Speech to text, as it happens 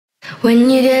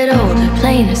When you get older,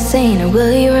 plainer, saner,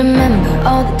 will you remember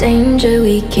all the danger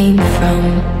we came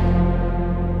from?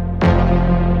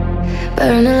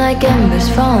 Burning like embers,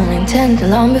 falling tender,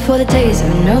 long before the days of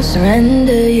no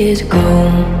surrender years ago.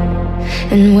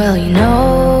 And well, you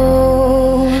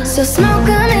know, so smoke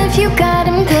 'em if you got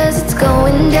 'em, 'cause it's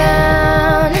going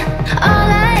down. All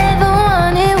I ever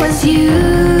wanted was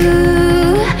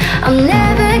you. I'll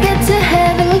never get to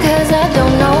heaven 'cause I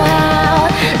don't know how.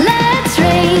 Let's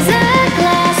raise a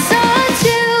glass or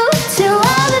two to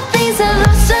all the things I've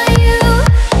lost on you.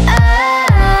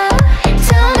 Oh,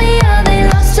 tell me are they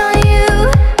lost on you?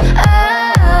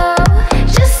 Oh,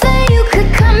 just so you could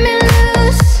cut me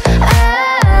loose.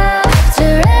 Oh, after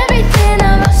everything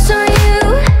I've lost on you,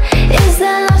 is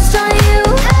that lost on you?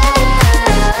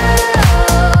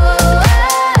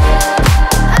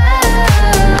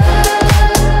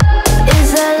 Is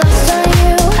that lost on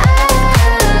you?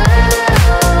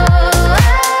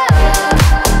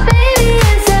 Baby,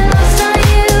 is that lost on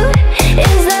you?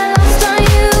 Is that lost on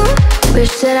you?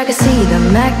 Wish that I could see the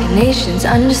machinations,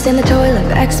 understand the toil of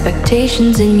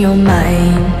expectations in your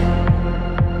mind.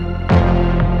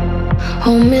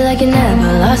 Hold me like you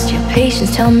never lost your patience,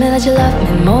 tell me that you love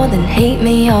me more than hate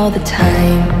me all the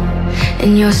time.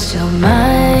 And you're still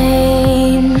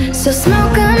mine. So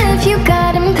smoke 'em if you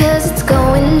got 'em, 'cause it's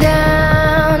going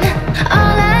down.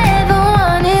 All I ever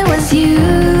wanted was you.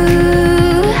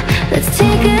 Let's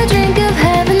take a drink of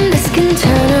heaven, this can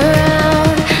turn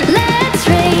around. Let's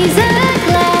raise a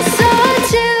glass or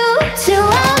two to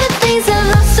all the things I've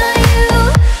lost on you.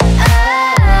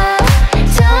 Oh,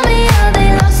 tell me are they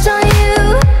lost on you?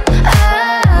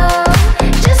 Oh,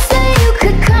 just so you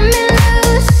could cut me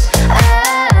loose.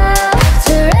 Oh,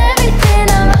 after everything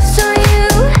I've lost on you,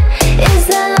 is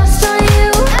that lost on you?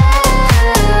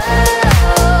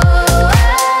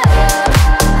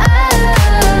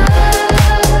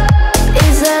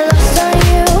 Is that lost on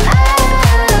you?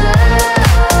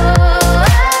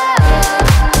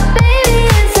 Baby,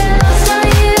 is that lost on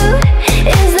you?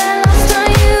 Is that lost on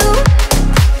you?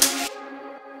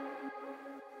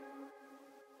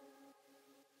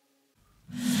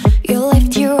 You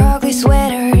lift your ugly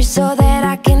sweater so that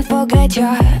I can forget you.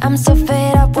 I'm so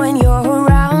fed up when you're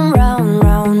around, round,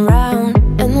 round, round.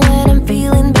 And when I'm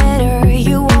feeling better,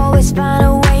 you always find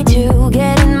a way to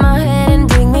get in my head and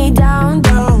bring me down,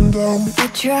 down, down. You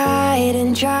tried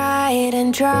and tried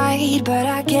and tried, but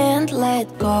I can't let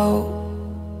go.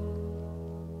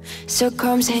 So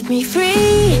come set me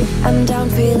free. I'm down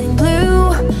feeling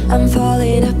blue. I'm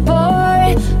falling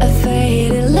apart. A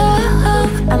faded love.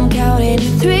 I'm counting to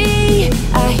 3.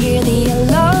 I hear the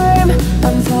alarm.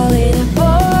 I'm falling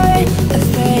apart. A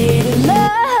faded love.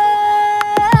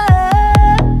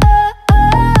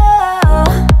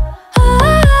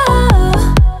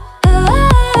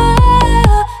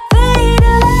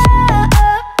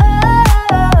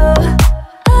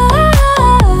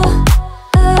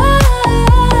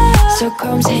 So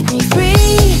come set me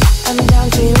free. I'm down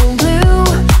feeling blue.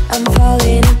 I'm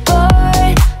falling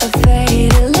apart. A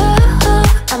faded love.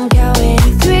 I'm counting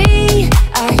to 3.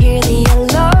 I hear the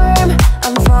alarm.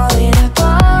 I'm falling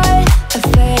apart. A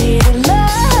faded love.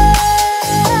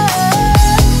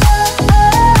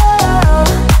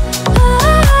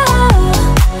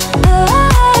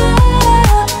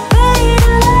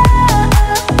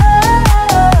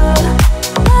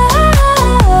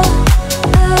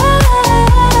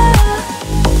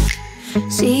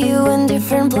 See you in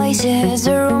different places, a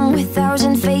room with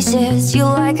 1,000 faces. You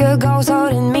like a ghost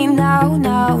holding me now,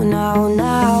 now, now,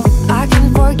 now. I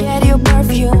can forget your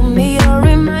perfume, it all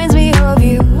reminds me of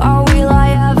you. Or will I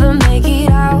ever make it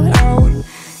out? Oh,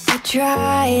 I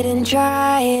tried and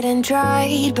tried and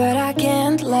tried, but I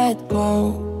can't let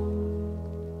go.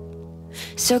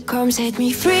 So come set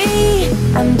me free.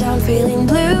 I'm down feeling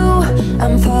blue.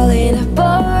 I'm falling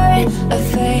apart. A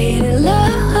faded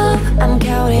love. I'm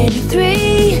counting to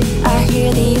 3. I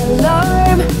hear the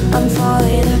alarm. I'm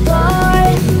falling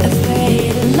apart. A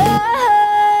faded love.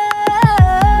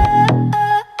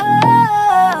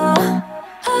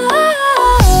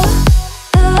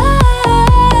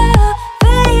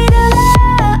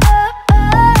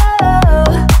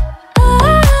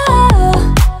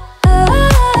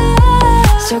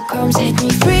 So come set me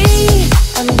free.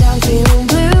 I'm down feeling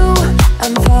blue.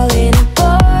 I'm falling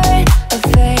apart. A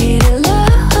faded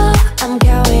love. I'm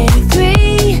counting to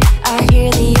 3. I hear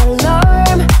the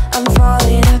alarm. I'm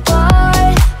falling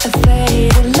apart. A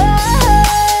faded love.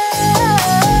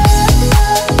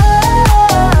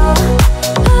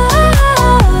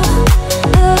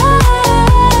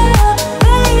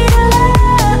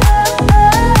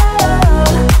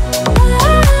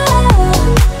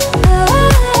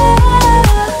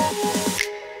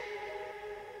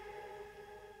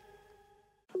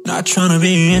 Not tryna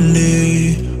be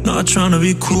indie, not tryna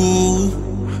be cool,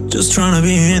 just tryna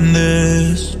be in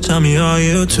this. Tell me, are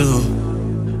you too?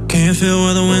 Can you feel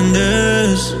where the wind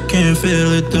is? Can you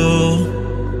feel it though?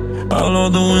 All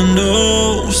of the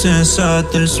windows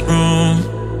inside this room.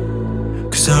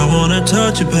 Cause I wanna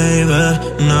touch you, baby,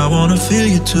 and I wanna feel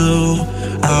you too.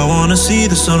 I wanna see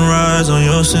the sunrise on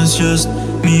your sense, just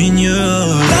me and you.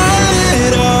 Light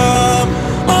it up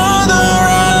on the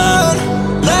run.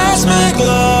 Let's make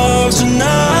love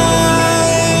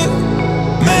tonight.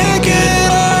 Make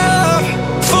it up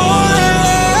for the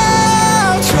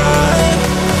last ride.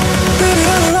 Baby,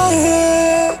 I'm right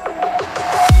here.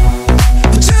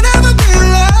 Pretend never be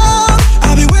alone.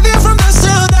 I'll be with you from dusk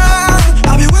till dawn.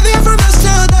 I'll be with you from dusk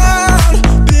till dawn.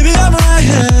 Baby, I'm right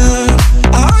here.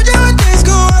 I heard you when things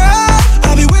go wrong.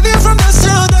 I'll be with you from dusk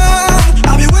till dawn.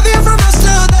 I'll be with you from dusk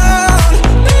till dawn.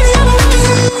 Baby, I'm right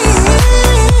here.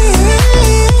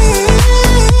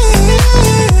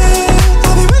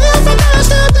 I'll be with you from dusk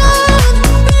till dawn.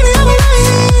 Baby, I'm right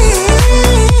here.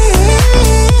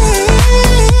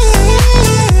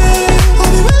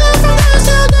 I'll be with you from dusk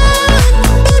till dawn.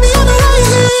 Baby, I'm right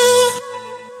here.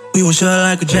 We will shine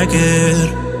like a jacket,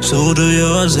 so do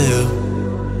yours, yeah.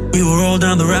 We will roll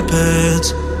down the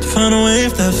rapids to find a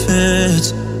wave that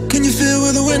fits. Can you feel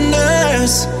where the wind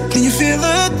is? Can you feel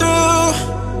it through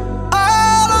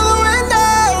all of the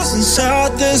windows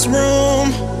inside this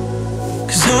room?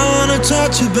 Cause I wanna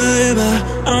touch you, baby,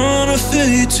 I wanna feel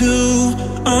you too.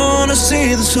 I wanna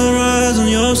see the sunrise on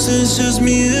your sense, just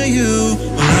me and you.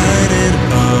 Light it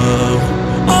up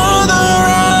on the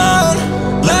run.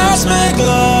 Let's make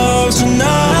love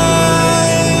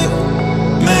tonight.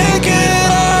 Make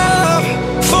it up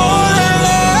for the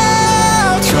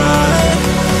last ride.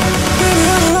 Baby,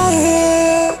 I'm right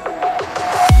here.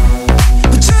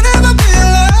 Pretend never be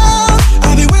alone.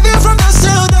 I'll be with you from dusk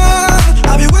till dawn.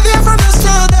 I'll be with you from dusk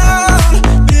till dawn.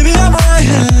 Baby, I'm right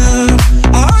here.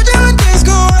 I heard you when things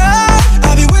go wrong.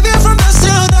 I'll be with you from dusk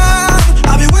till dawn.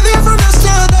 I'll be with you from dusk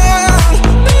till dawn.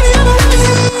 Baby, I'm right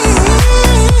here.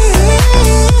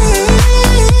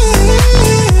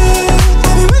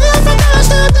 I'll be with you from dusk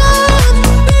till dawn.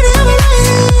 Baby, I'm right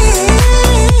here.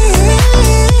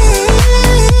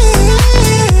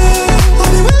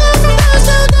 I'll be with you from dusk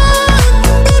till dawn.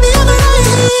 Baby, I'm right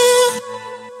here.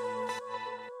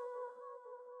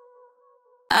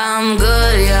 I'm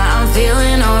good, yeah, I'm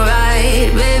feeling alright.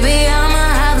 Baby, I'ma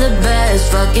have the best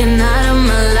fucking night of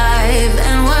my life.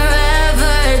 And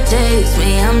wherever it takes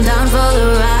me, I'm down for the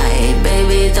ride.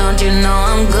 Baby, don't you know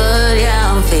I'm good,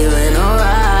 yeah, I'm feeling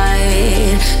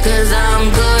alright. Cause I'm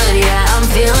good, yeah, I'm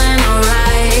feeling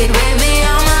alright. Baby,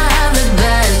 I'ma have the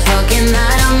best fucking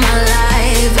night of my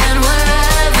life. And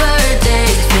wherever it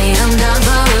takes me, I'm down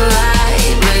for the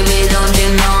ride. Baby, don't you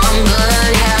know I'm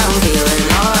good, yeah, I'm feeling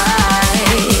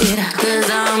alright. Cause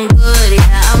I'm good,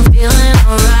 yeah, I'm feeling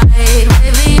alright.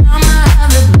 Baby, I'ma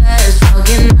have the best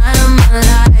fucking night of my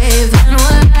life. And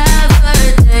wherever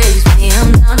it takes me,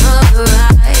 I'm down for the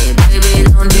ride. Baby,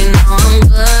 don't you know I'm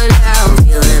good, yeah, I'm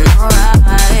feeling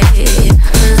alright.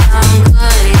 Cause I'm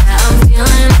good, yeah, I'm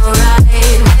feeling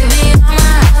alright. Baby, I'ma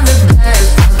have the best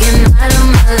fucking night of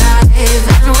my life.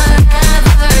 And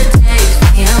wherever it takes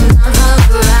me, I'm down for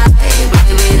the ride.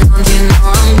 Baby, don't you know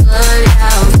I'm good,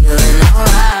 yeah, I'm feeling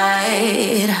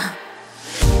alright.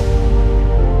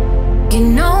 You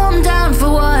know I'm down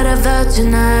for whatever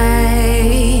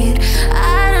tonight.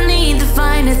 I don't need the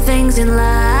finer things in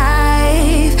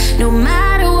life. No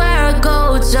matter where I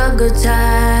go, it's a good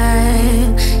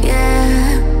time,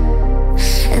 yeah.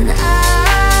 And I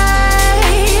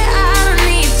don't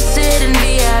need to sit in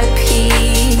VIP.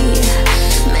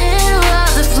 Middle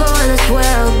of the floor, that's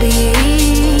where I'll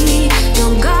be.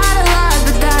 Don't got a lot,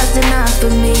 but that's enough for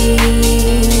me,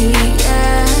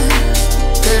 yeah.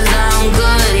 Cause I'm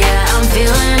good, yeah, I'm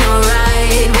feeling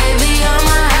alright. Baby,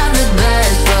 I'ma have the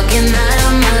best fucking night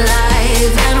of my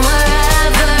life. And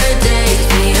wherever it takes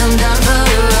me, I'm down for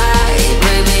the ride.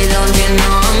 Baby, don't you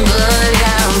know I'm good,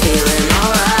 yeah, I'm feeling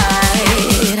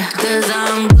alright. Cause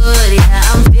I'm good,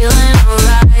 yeah, I'm feeling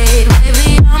alright. Baby,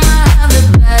 I'ma have the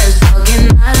best fucking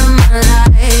night of my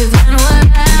life. And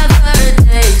wherever it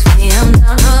takes me, I'm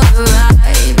down for the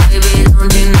ride. Baby,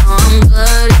 don't you know I'm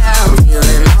good, yeah, I'm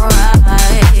feeling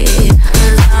alright.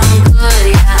 Cause I'm good,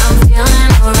 yeah, I'm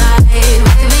feeling alright.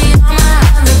 Baby, I'ma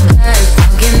have the best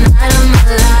fucking night of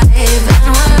my life.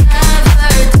 And wherever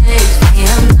it takes me,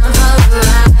 I'm down for the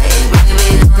ride.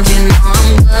 Baby, don't you know I'm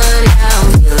good, yeah, I'm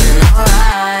feeling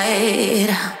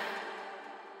alright.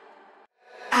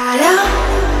 알아,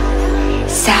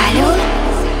 사lut,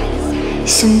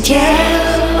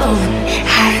 숨겨온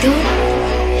하루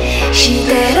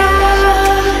시대라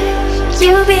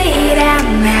Iubirea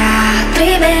mea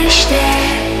primește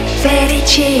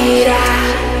fericirea.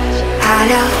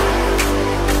 Alo,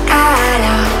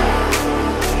 alo,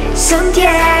 sunt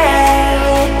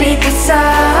eu, Picasso,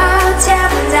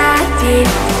 ți-am dat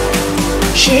timp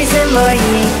și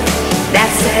zâmbăit, dar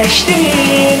să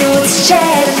știi, nu-ți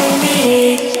cer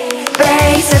nimic.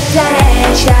 Vrei să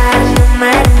pleci, dar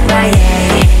numai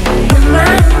ei,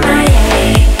 numai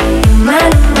ei,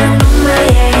 numai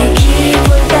ei,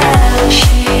 chipul tău și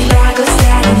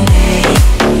dragostea din tei.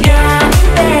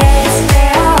 Mi-amintesc de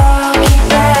ochii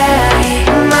tăi.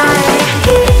 Mai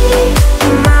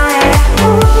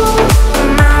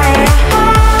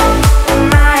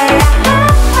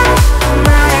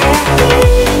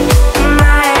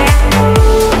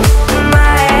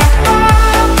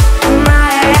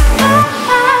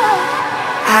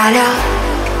alo,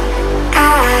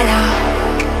 alo,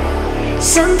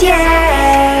 sunt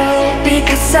eu,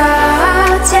 Picasso,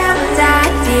 ți-am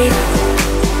dat timp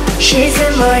și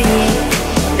zâmbăit,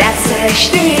 dar să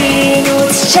știi,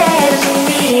 nu-ți cer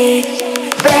nimic.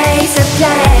 Vrei să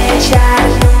pleci, dar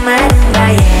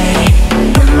numai ei,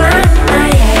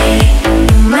 numai ei,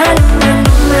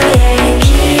 numai ei,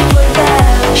 chipul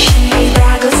tău și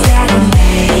dragostea din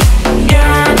tei.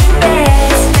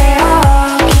 Mi-amintesc de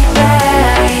ochii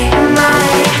tăi.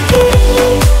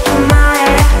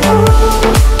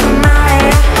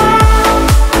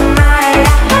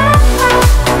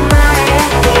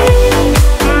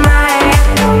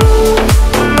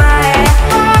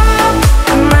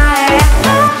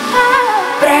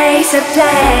 Vrei să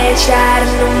pleci, dar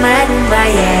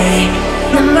numai ei,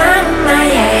 numai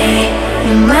ei,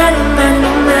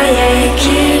 numai ei,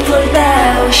 chipul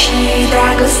tău și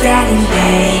dragostea din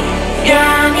tei.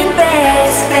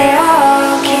 Mi-amintesc de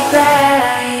ochii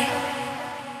tăi.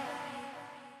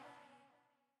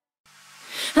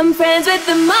 I'm friends with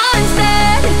the monster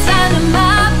that's under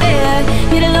my bed.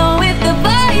 Get along with the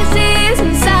voices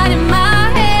inside of my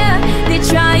head. They're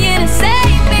trying to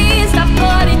save me, stop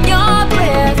holding your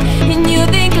breath. And you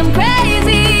think I'm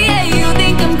crazy, yeah, you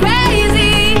think I'm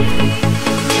crazy.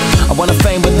 I wanna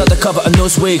fame with another cover of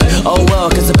Newsweek. Oh well,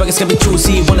 cause the beggars can be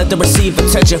choosy. Wanted to receive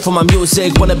attention from my music.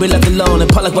 Wanna be left alone and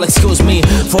public will excuse me.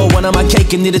 For one of my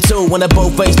cake and needed two. When I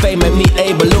both face fame made me a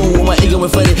balloon. When my ego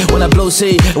inflated, when I blew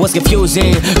see, it was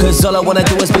confusing. Cause all I wanna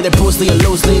do is be the Bruce Lee or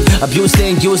loosely. Abused it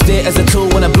and used it as a tool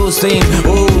when I blew steam.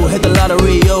 Ooh, hit the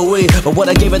lottery, oh wait. But what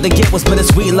I gave her to get was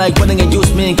bittersweet. Like winning and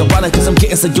use me. Ironic cause I'm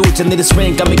getting so huge. I need this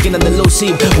ring, got me getting the loose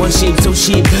sheep. One sheep, two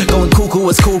sheep, going cuckoo,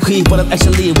 it's cool key. But I'm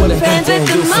actually with it. Friends with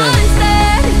the monster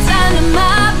that's under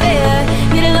my bed.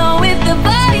 Get along with the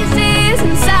voices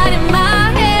inside of my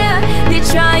head. They're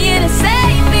trying to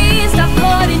save me, stop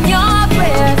holding your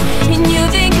breath. And you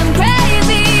think I'm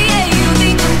crazy, yeah, you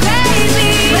think I'm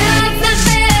crazy. Well, it's not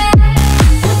fair.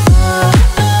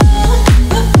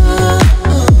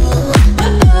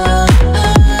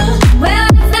 Well,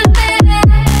 it's not fair.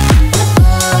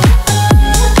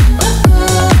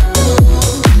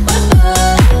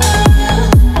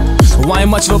 Well, I ain't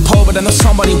much of a poet, but I know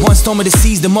somebody once told me to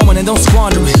seize the moment and don't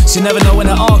squander it. You never know when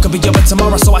it all could be over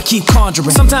tomorrow, so I keep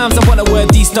conjuring. Sometimes I wonder where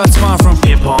these thoughts come from.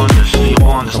 You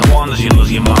wonders, you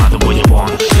lose your mind the way you want.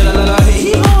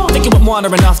 Thinking we're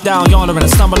wandering off down yonder and I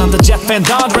stumble onto Jeff Van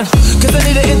Dondren. Cause I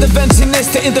need an interventionist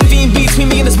to intervene between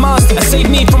me and this monster and save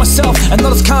me from myself and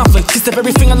all this conflict. Cause if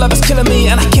everything I love is killing me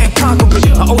and I can't conquer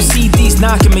it. My OCD's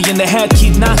knocking me in the head,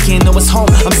 keep knocking. No, it's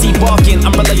home, I'm sleepwalking.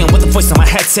 I'm relaying what the voice on my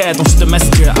head said. Don't shoot the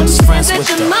messenger, I'm just friends with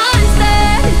the monster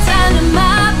that's under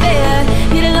my bed.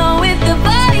 Get along with the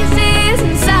voices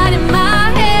inside of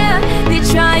my head. They're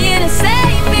trying to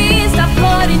save me, stop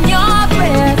holding your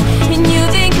breath. And you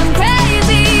think I'm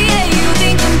crazy, yeah, you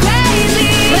think I'm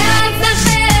crazy. Well, it's not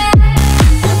fair.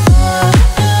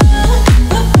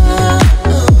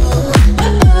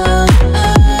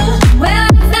 Well,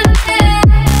 it's not fair.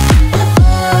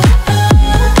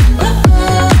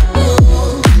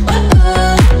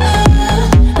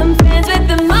 I'm friends with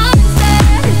the monster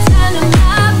that's under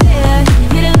my bed.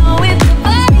 Get along with the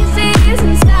voices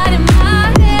inside of my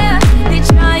head. They're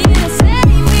trying to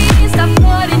save me, stop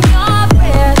holding your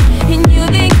breath. And you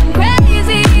think I'm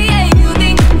crazy, yeah, you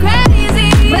think I'm crazy.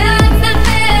 Well, it's not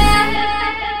fair.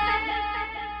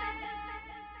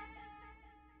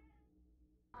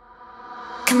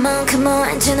 Come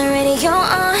on, turn the radio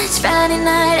on. It's Friday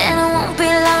night and it won't be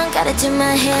long. Gotta do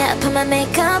my hair, put my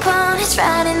makeup on. It's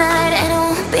Friday night and it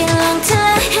won't be long till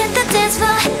I hit the dance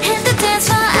floor, hit the dance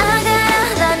floor. I got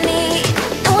all I need.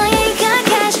 No, I ain't got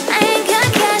cash, I ain't got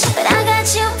cash, but I got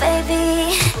you, baby.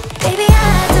 Baby,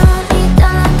 I don't need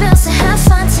dollar bills to have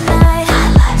fun tonight.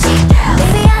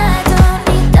 Baby, I don't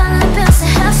need dollar bills to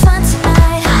have fun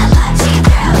tonight.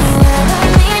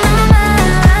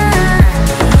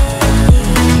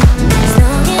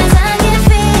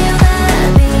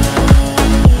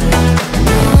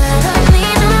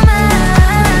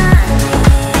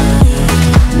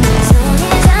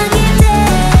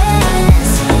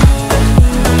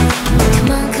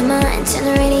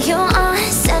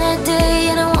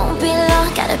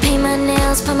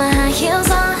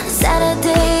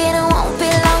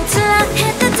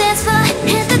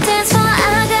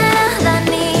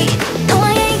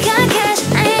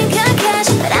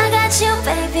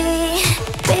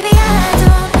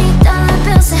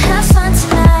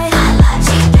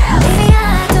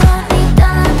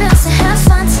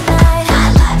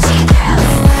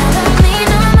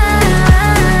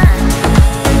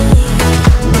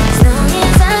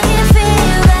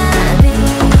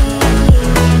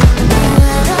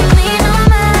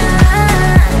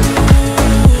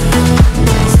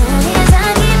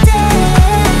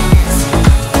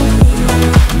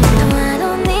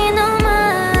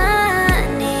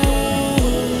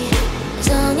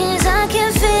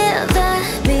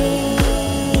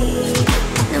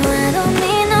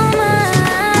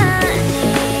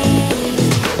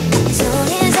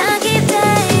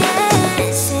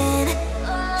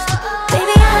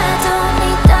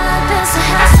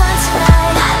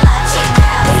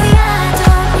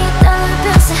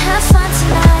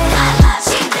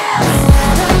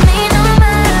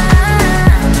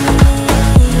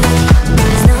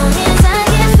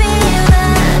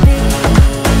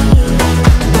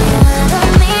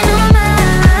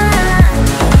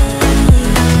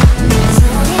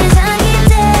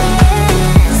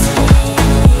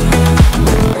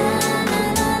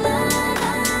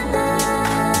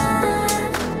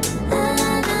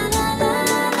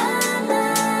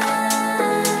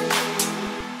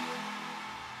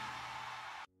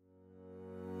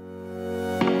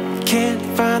 Can't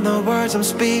find the words, I'm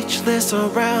speechless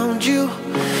around you.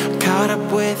 Caught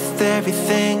up with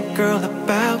everything, girl,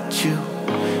 about you.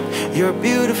 You're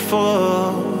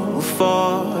beautiful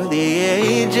for the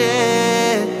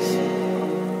ages.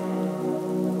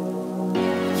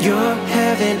 You're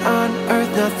heaven on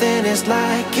earth, nothing is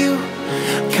like you.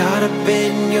 Caught up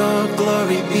in your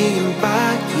glory, being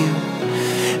by you.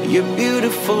 You're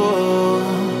beautiful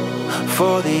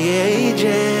for the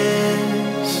ages.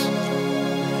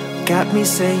 Got me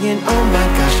saying, oh my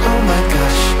gosh, oh my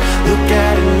gosh. Look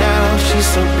at her now, she's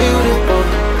so beautiful.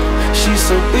 She's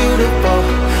so beautiful.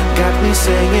 Got me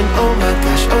saying, oh my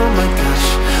gosh, oh my gosh.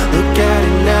 Look at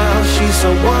her now, she's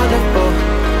so wonderful.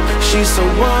 She's so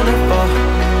wonderful.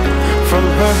 From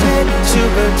her head to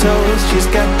her toes, she's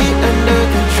got it under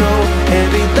control.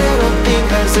 Every little thing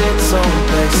has its own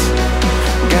place.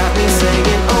 Got me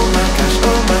saying, oh my gosh,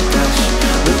 oh my gosh.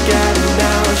 Look at her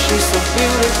now, she's so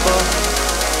beautiful.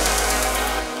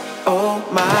 Oh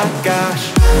my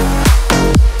gosh.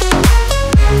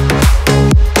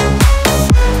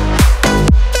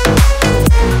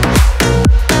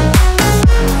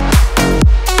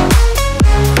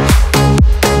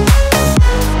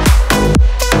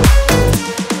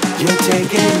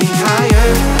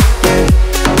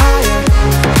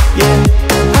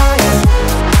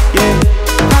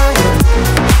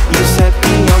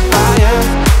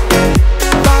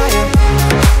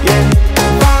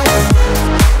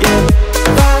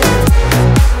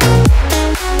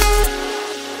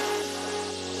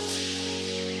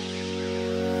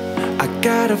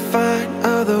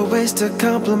 To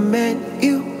compliment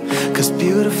you, 'cause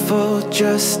beautiful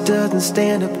just doesn't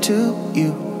stand up to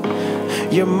you.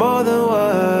 You're more than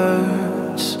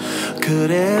words could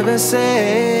ever say.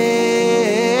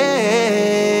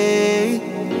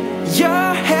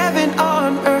 You're heaven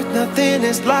on earth, nothing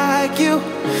is like you.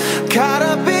 Caught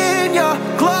up in your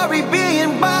glory,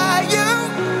 being by you.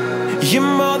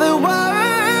 You're more than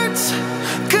words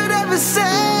could ever say.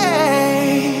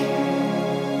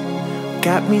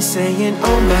 Got me saying,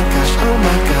 oh my gosh, oh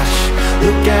my gosh.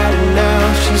 Look at her now,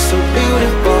 she's so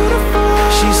beautiful.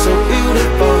 She's so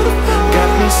beautiful. Got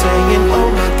me saying, oh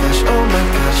my gosh, oh my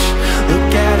gosh.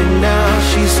 Look at her now,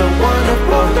 she's so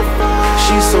wonderful.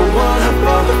 She's so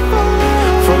wonderful.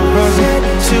 From her head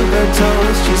to her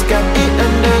toes, she's got it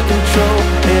under control.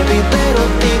 Every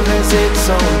little thing has its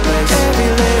own place. Every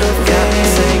little thing. Got me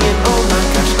saying, oh my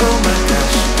gosh, oh my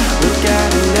gosh. Look at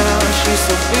her now, she's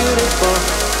so beautiful.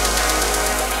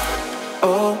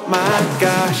 Oh my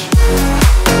gosh.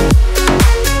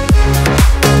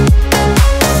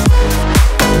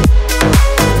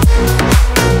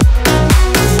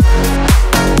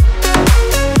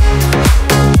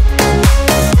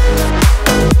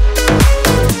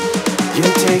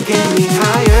 You're taking me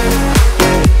higher,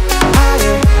 yeah,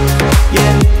 higher,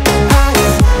 yeah,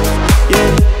 higher, yeah,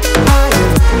 higher.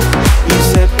 You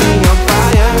set me on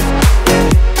fire, yeah,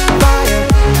 fire,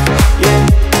 yeah,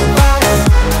 fire,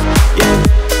 yeah,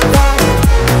 fire.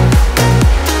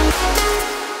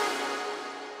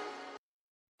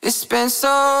 It's been so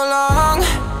long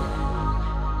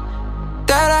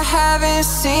that I haven't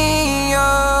seen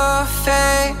your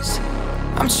face.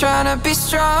 I'm trying to be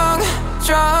strong,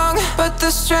 strong, but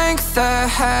the strength I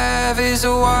have is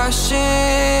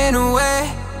washing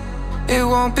away. It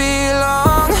won't be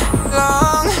long,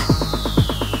 long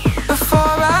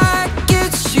before I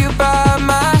get you by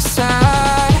my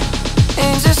side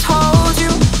and just hold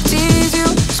you, tease you,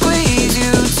 squeeze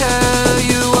you, tell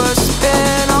you what's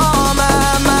been on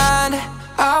my mind.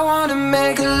 I wanna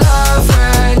make love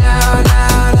right now,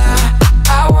 now, now.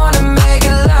 I wanna make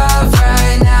love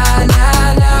right now,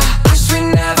 now, now. Wish we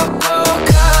never broke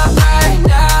up right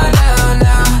now, now,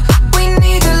 now. We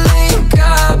need to link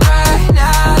up right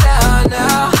now, now,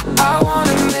 now. I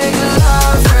wanna make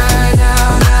love right now,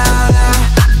 now, now.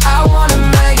 I wanna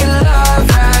make love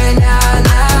right now,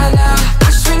 now, now.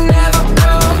 Wish we never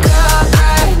broke up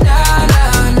right now,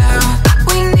 now, now.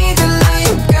 We need to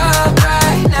link up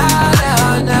right now, now,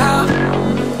 now.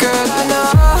 Girl, I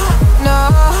know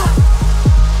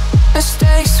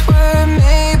mistakes were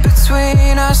made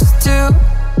between us two,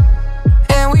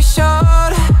 and we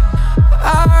showed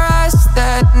our eyes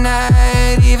that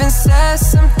night. Even said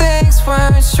some things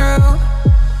weren't true.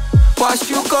 Watched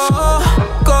you go,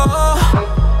 go,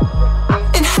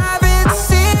 and haven't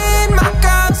seen my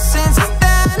girl since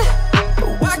then.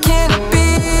 Why can't it be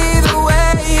the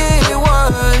way it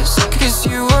was? 'Cause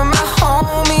you were my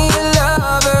homie,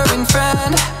 lover, and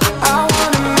friend. I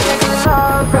wanna make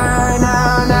love right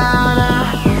now, now, now.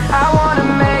 I wanna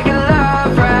make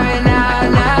love right now,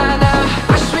 now, now.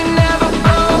 Wish we never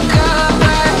broke up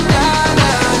right now,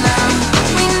 now, now.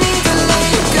 We need to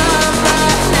link up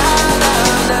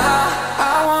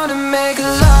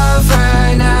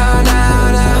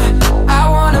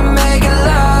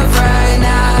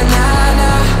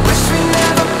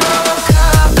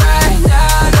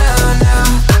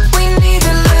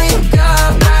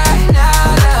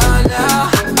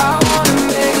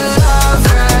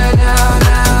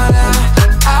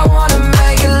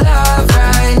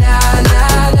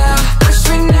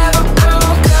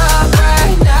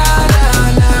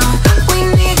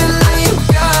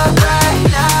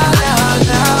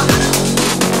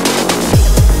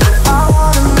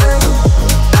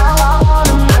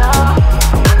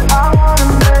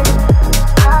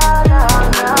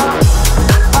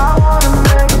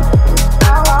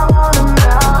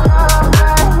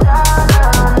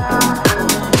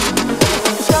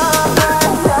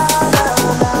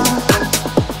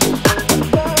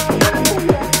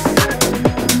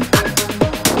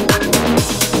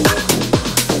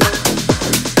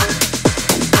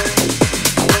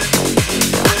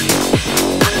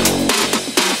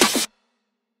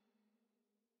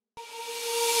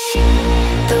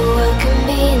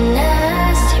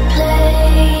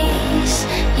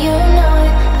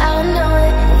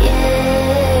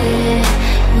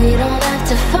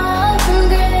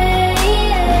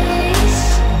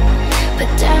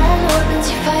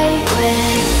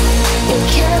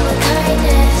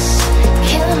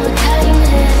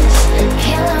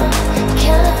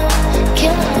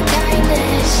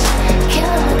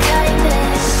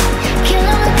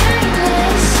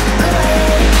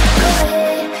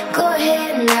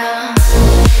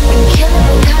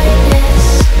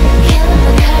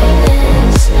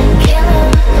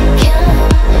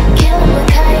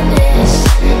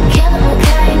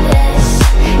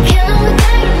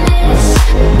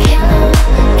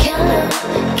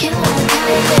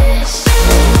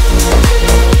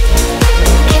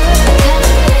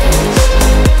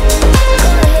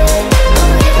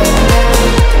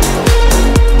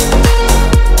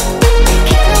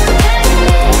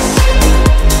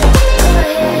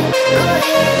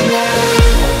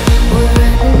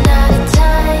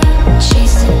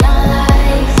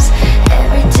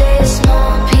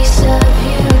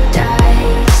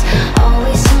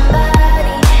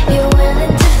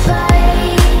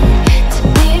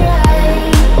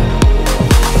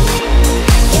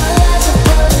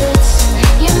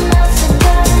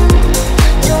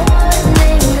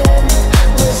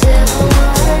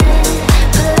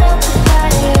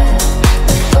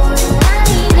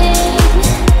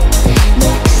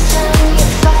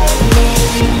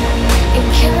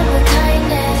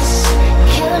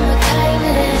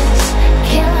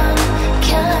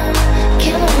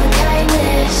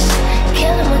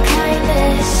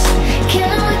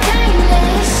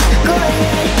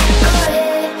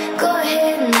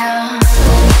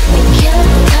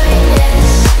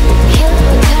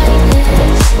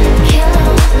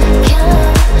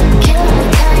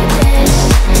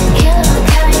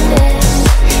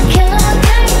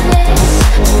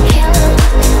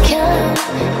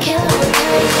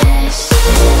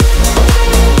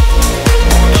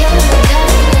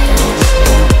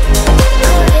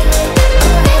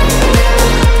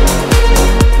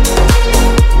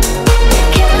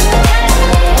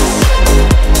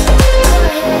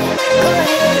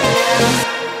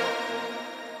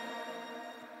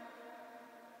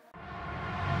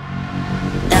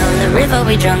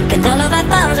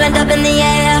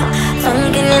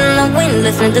wind,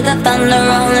 listening to the thunder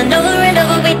rolling over and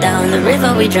over. We down the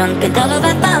river, we drunk, and all of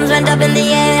our thumbs went up in the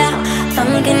air.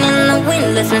 Sunken in the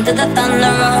wind, listening to the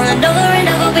thunder rolling over and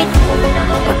over.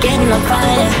 We're getting on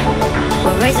fire,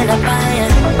 we're raising a fire.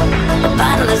 The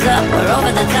bottle is up, we're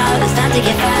over the top, it's time to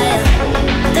get fired.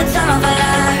 The time of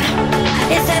fire,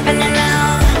 it's happening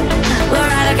now.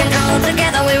 We're out of control,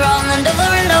 together we rolling over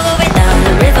and over. We down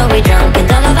the river, we drunk,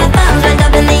 and all of our thumbs went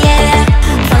up in the air.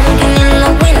 Sunken in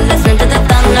the wind, listening to the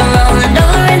thunder rolling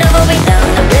over and over. We down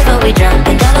the river, we drunk,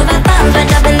 and all of our thumbs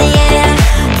went up in the air.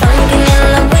 Sunken in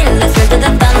the wind, listening to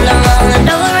the thunder rolling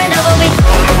over and over.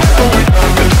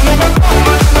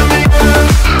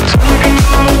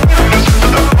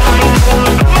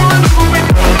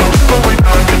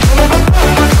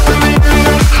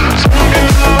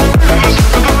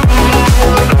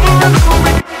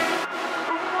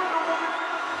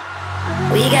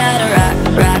 We gotta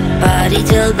rock party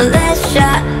till the last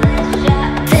shot.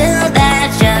 Fill that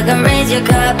jug and raise your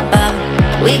cup up.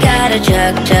 We gotta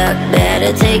chug,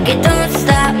 better take it, don't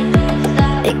stop.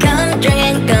 Hey, come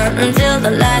drink until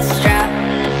the last drop.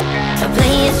 So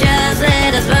please just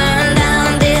let us burn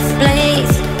down this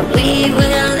place. We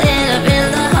will end up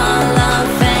in the Hall of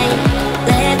Fame.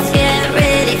 Let's get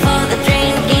ready for the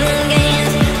drinking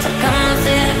games. So come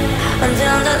sip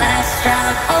until the last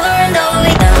drop. Over and over,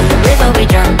 we down the river, we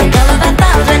drunk, and all of our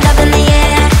thumbs went up in the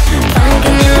air.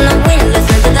 Sunken in the wind,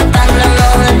 listen to the thunder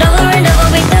rolling over and over.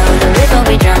 We down the river,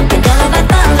 we drunk, and all of our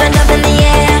thumbs went up in the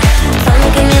air.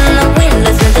 Sunken in the wind,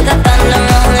 listen to the thunder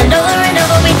rolling over and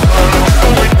over.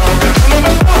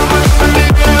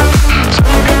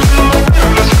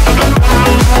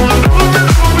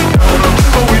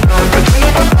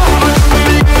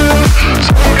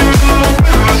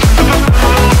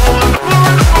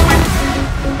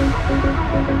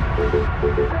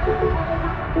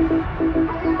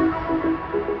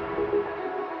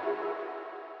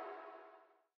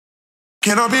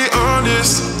 Can I be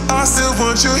honest? I still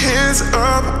want your hands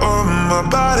up on my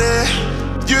body.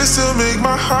 You still make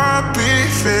my heart beat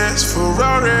fast,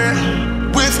 Ferrari.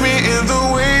 With me in the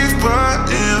wave, but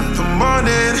in the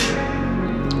morning.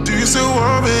 Do you still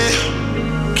want me?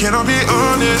 Can I be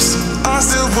honest? I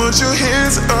still want your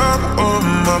hands up on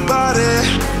my body.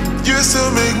 You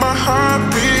still make my heart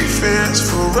beat fast,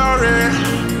 Ferrari.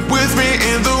 With me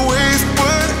in the wave,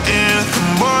 but in the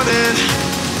morning.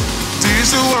 Do you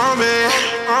still want me?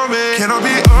 Can I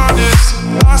be honest?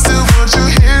 I still want your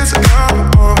hands up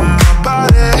on my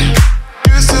body.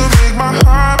 You still make my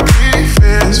heart beat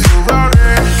fast,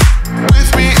 Ferrari. With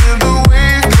me in the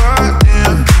wave, but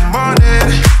in the morning.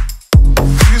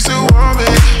 Do you still want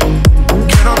me?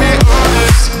 Can I be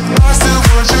honest? I still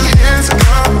want your hands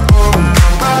up on my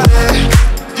body.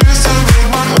 You still make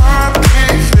my heart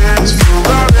beat fast,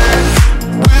 Ferrari.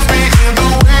 With me in the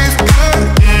wave, but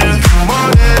in the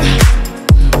morning.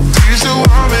 Do you still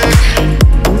want me?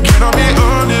 Can I be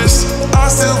honest? I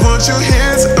still want your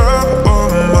hands up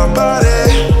on my body.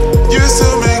 You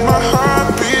still make my heart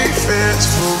beat fast,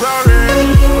 Ferrari.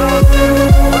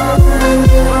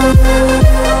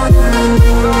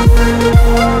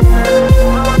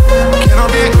 Can I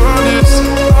be honest?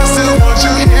 I still want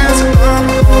your hands up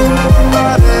on my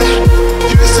body.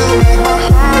 You still make my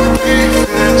heart beat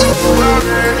fast,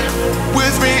 Ferrari.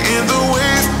 With me in the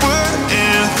wave, but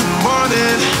in the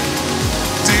morning.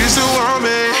 Do you still want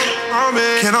me?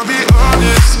 Can I be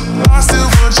honest? I still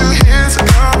want your hands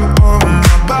up on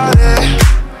my body.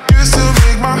 You still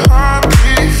make my heart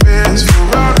beat fast,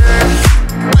 Ferrari.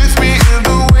 With me in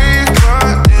the wave,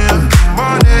 but in the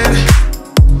morning.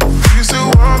 Do you still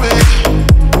want me?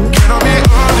 Can I be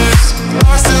honest?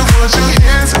 I still want your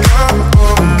hands up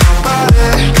on my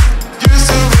body. You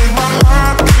still make my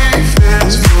heart beat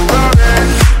fast, Ferrari.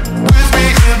 With me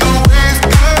in the wave,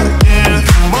 but in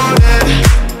the morning.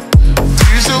 Do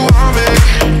you still want me?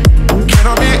 Can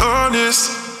I be honest?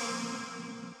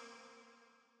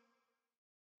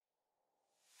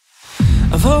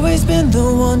 I've always been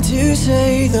the one to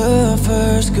say the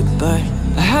first goodbye.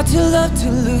 I had to love to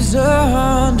lose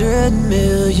 100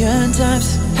 million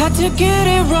times. Had to get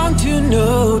it wrong to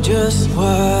know just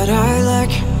what I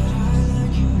like.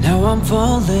 Now I'm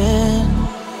falling.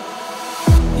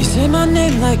 You say my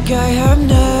name like I have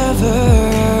never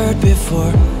heard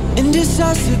before.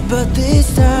 Indecisive, but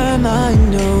this time I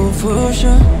know for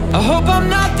sure. I hope I'm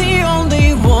not the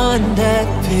only one that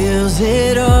feels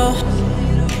it all.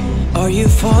 Are you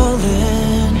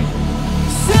falling?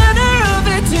 Center of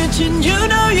attention, you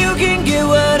know you can get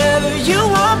whatever you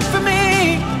want from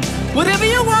me. Whatever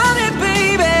you want it,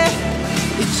 baby.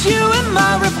 It's you and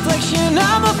my reflection.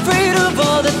 I'm afraid of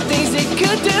all the things it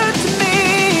could do to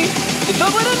me. If I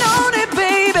would've known it,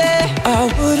 baby, I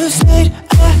would've stayed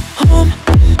at home,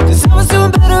 cause I was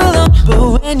doing better alone.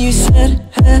 But when you said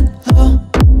hello,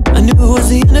 I knew it was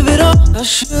the end of it all. I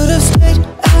should've stayed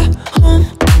at home,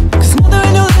 cause now that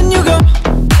I know, then you go.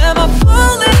 Am I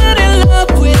falling in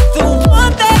love with the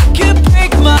one that could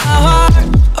break my heart?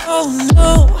 Oh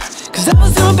no, cause I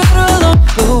was doing better alone.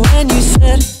 But when you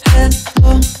said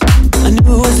hello, I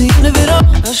knew it was the end of it all.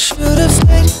 I should've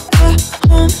stayed at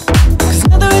home, cause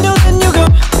now that I know, then you go.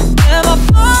 Am I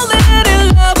falling in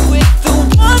love with the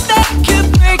one that could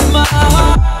break my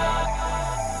heart?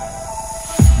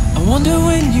 I wonder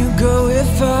when you go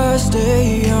if I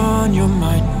stay on your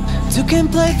mind. Two can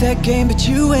play that game, but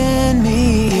you and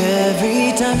me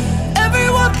every time.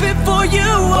 Everyone before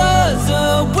you was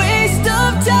a waste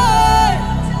of time.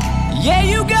 Yeah,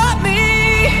 you got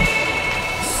me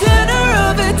center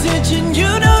of attention.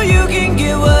 You know you can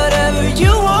get whatever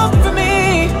you want from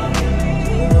me.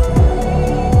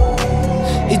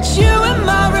 It's you and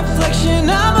my reflection.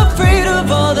 I'm afraid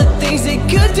of all the things they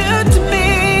could do to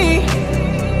me.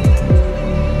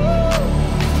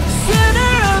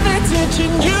 Center of attention.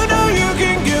 You know you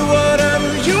can get whatever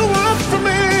you want from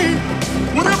me.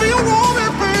 Whatever you want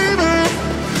it, baby.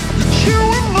 It's you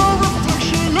and my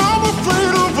reflection. I'm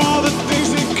afraid of all the things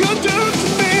they could do to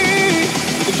me.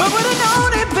 If I would've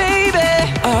known it, baby,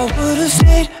 I would've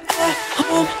stayed at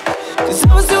home, cause I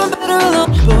was doing better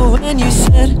alone. But when you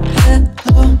said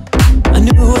hello, I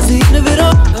knew it was the end of it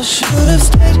all. I should've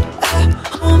stayed at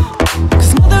home,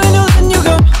 cause now that I know, then you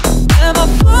go. Am I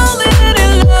falling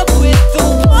in love with the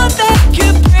one that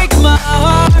could break my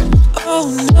heart? Oh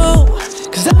no,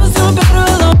 cause I was doing better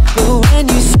alone. But when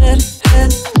you said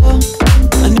hello,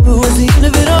 I knew it was the end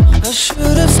of it all. I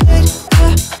should've stayed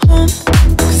at home,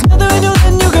 cause now that I know,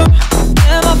 then you go.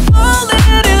 Am I falling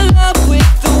in love with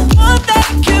the one that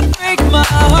could break my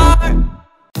heart?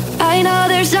 I know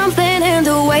there's something in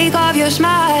the wake of your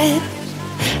smile.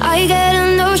 I get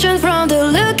a notion from the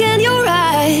look in your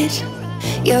eyes.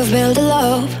 You've built a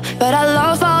love, but our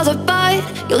love falls apart.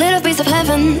 You lit a piece of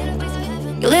heaven.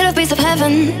 You lit a piece of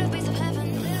heaven.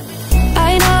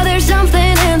 I know there's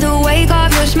something in the wake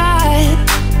of your smile.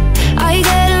 I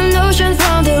get a notion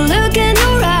from the look in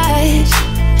your eyes.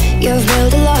 You've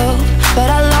built a love, but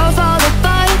our love falls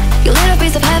apart. You lit a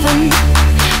piece of heaven.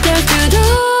 There's too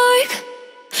dark.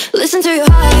 Listen to your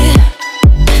heart.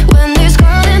 When it's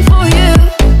calling for you,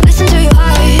 listen to your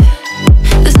heart.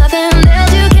 There's nothing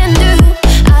else you can do.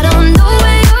 I don't know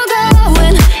where you're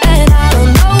going, and I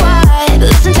don't know why.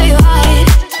 Listen to your heart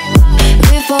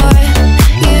before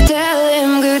you tell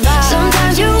him goodbye.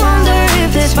 Sometimes you wonder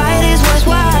if this fight is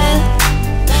worthwhile.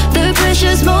 The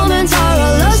precious moments are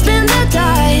all lost in the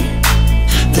tide.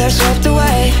 They're swept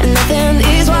away, and nothing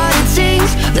is what it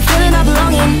seems. The feeling of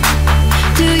belonging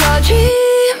to your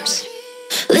dreams.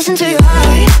 Listen to your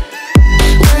heart.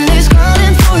 When it's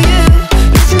calling for you,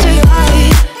 listen to your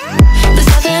heart. There's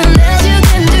nothing else you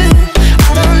can do.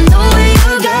 I don't know where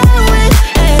you're going,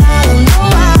 and I don't know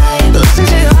why. But listen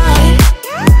to your heart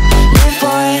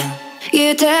before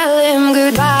you tell him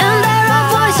goodbye. And there are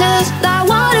voices that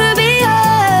wanna be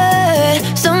heard.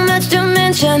 So much to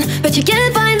mention, but you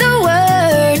can't find the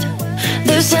word.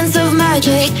 The sense of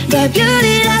magic, the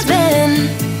beauty that's been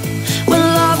when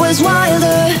love was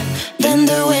wilder than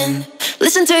the wind.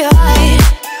 Listen to your heart.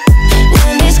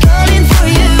 When it's calling for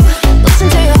you, listen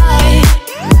to your heart.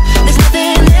 There's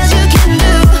nothing else you can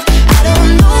do. I don't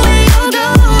know where you're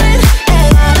going,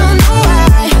 and I don't know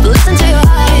why. But listen to your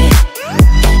heart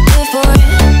before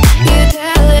you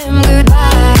tell him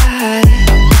goodbye.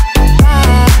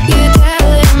 You tell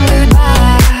him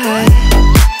goodbye.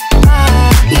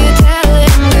 You tell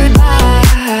him goodbye.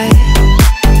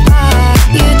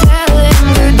 You tell him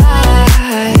goodbye.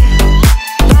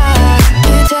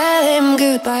 You tell him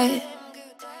goodbye.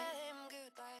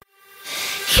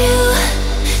 You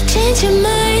change your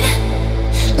mind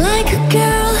like a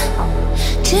girl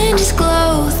changes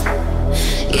clothes.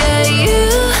 Yeah, you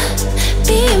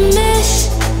be a mess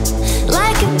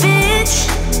like a bitch.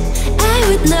 I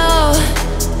would know.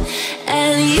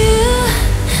 And you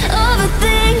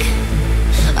overthink,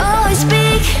 always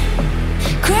speak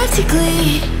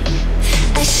critically.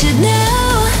 I should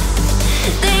know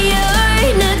that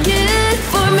you're not good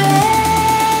for me.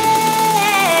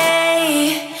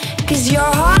 Cause you're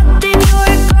hot, then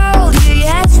you're cold. You're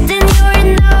yes, then you're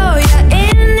no. You're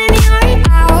in, then you're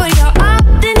out. You're up,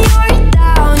 then you're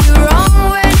down. You're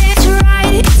wrong when it's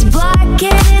right. It's black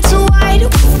and it's white.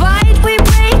 We fight, we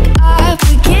break up.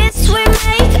 We kiss,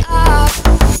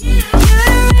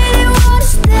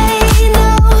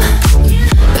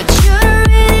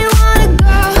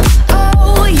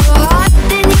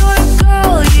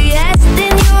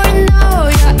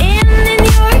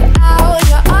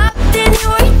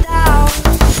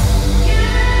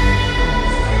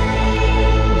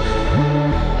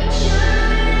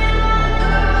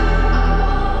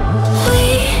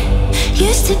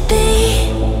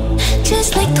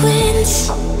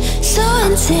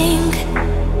 sing.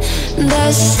 The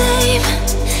same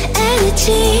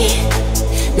energy.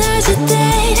 There's a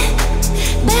dead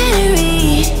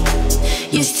battery.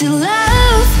 Used to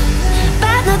love,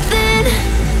 but nothing.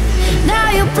 Now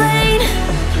you're plain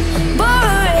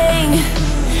boring.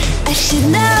 I should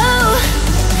know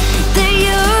that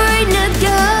you're not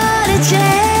gonna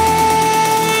change.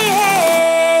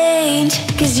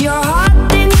 'Cause you're hot,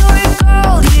 then you're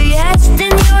cold. You're yes,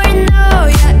 then you're no.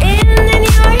 You're in, then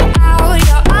you're out.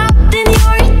 You're up, then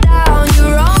you're down.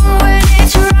 You're wrong when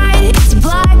it's right. It's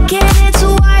black and it's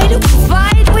white. We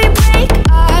fight, we break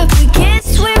up. We kiss,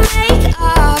 we make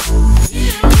up. You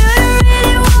don't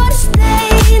really wanna stay,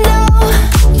 no,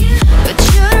 but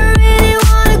you don't really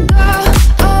wanna go.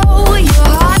 Oh,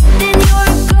 you're hot, then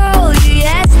you're cold. You're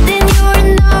yes, then you're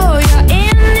no. You're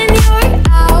in, then you're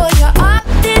out. You're up,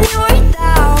 then you're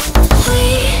down. We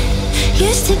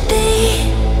used to be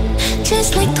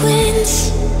just like twins,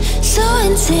 so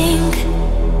in sync.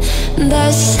 The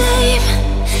same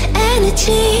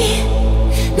energy.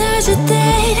 There's a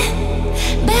dead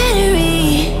battery.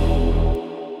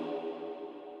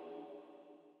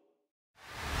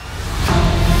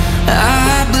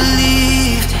 I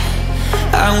believed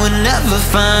I would never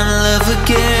find love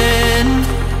again.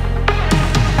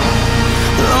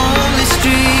 Lonely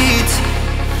streets,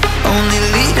 only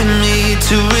leading me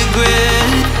to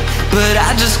regret. But I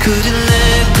just couldn't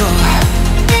let go.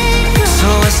 So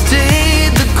I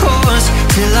stayed the course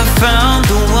till I found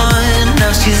the one.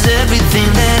 Now she's everything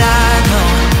that I know.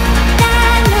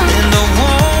 And I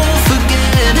won't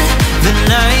forget the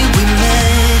night we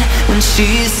met, when she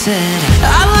said,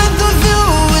 I like the view,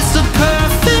 it's a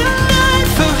perfect night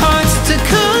for hearts to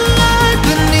collide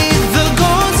beneath the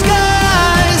gold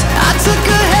skies. I took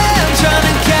her hand trying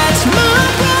to catch my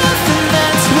breath, and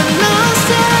that's when I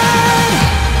said,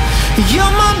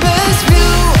 you're my best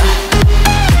view.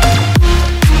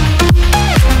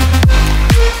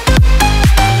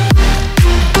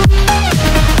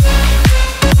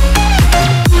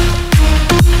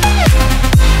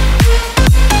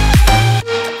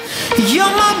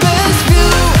 You're my best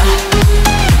view.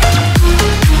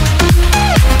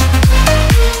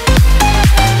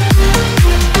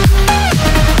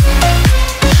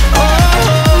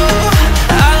 Oh,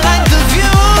 I like the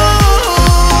view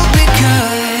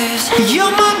because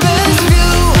you're my best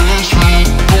view.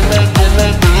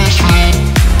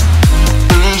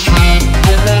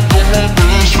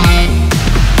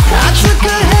 I took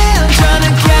her hand trying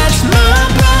to catch my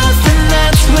breath, and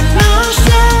that's when I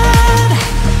said,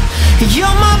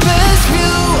 you're my best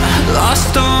view.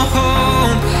 Lost all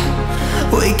hope,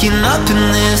 waking up in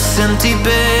this empty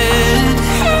bed.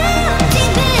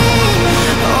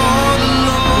 All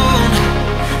alone,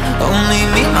 only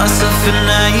me, myself and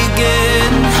I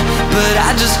again. But I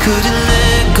just couldn't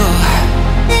let go.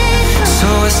 So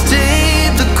I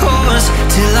stayed the course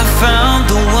till I found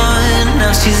the one.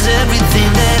 Now she's everything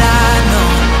that I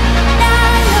know.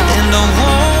 And I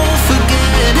won't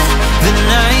forget the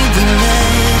night we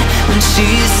met, when she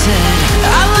said,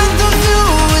 I like the view,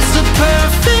 it's a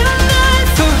perfect night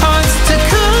for hearts to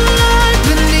collide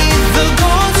beneath the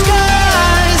gold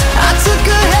skies. I took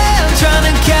her hand trying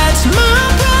to catch my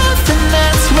breath, and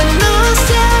that's when I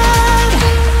said,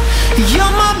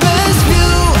 you're my best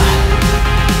view.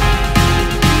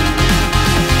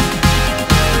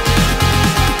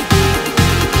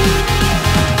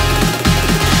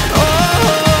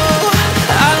 Oh,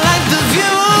 I like the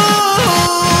view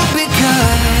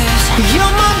because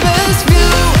you're my best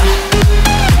view.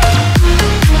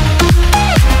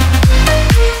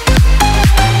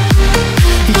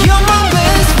 You're my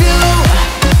best view.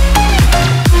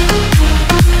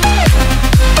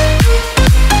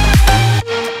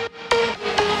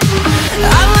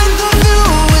 I like the view,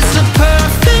 it's a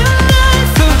perfect night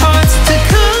for hearts to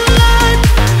collide.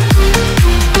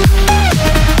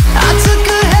 I took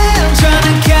her hand trying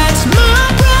to catch my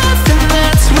breath, and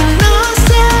that's when I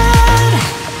said,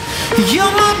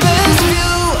 you're my best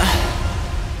view.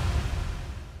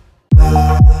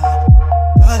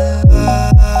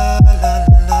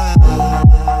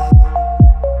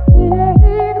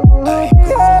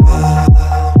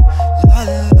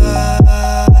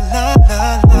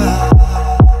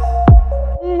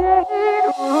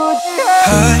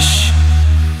 Hush,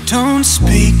 don't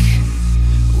speak.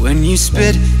 When you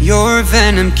spit your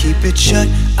venom, keep it shut.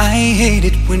 I hate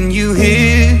it when you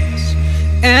hiss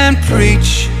and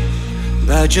preach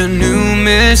about your new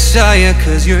messiah,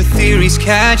 'cause your theories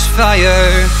catch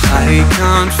fire. I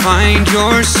can't find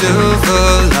your silver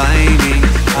lining.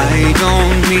 I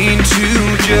don't mean to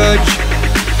judge,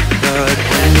 but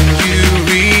when you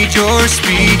reach read your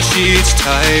speech, it's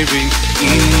tiring.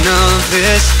 Enough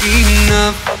is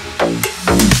enough.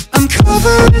 I'm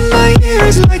covering my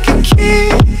ears like a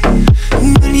kid.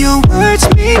 When your words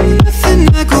mean nothing,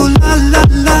 I go la la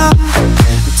la.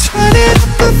 Turn it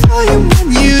up the volume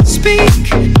when you speak,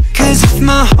 'cause if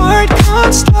my heart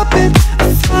can't stop it,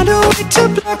 I find a way to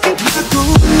block it. I go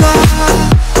la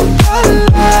la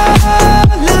la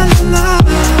la la.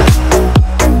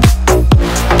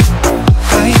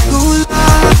 I go la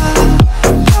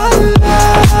la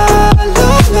la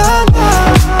la la.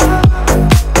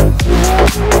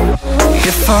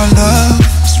 If our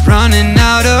love's running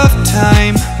out of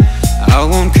time, I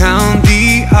won't count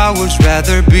the hours,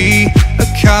 rather be a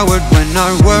coward when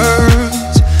our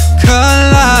words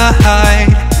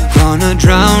collide. Gonna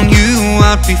drown you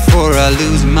out before I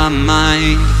lose my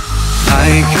mind.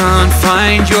 I can't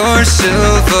find your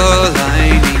silver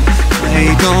lining.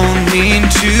 I don't mean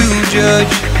to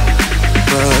judge,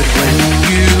 but when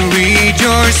you read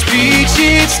your speech,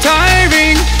 it's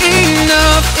tiring.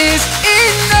 Enough is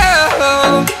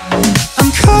enough.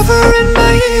 I'm covering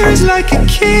my ears like a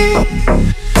kid.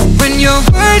 When your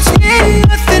words mean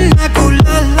nothing, I go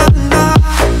la la la.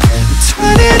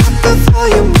 Turn it up the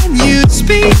volume when you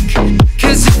speak,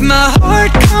 'cause if my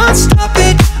heart can't stop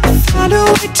it, I find a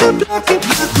way to block it.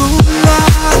 I go la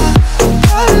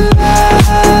la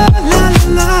la la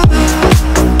la.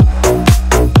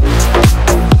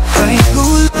 I go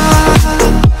la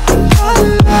la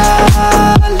la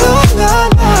la la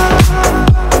la.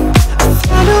 I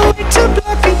find a way to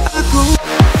block it. I go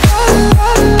la la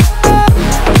la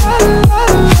la la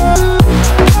la la.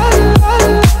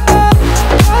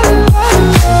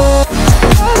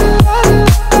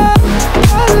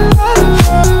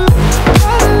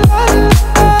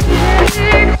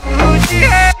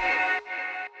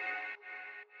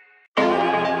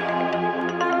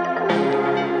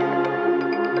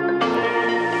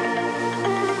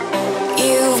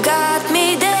 You've got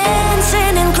me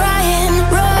dancing and crying,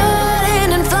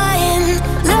 rolling and flying.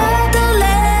 Love, don't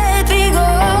let me go.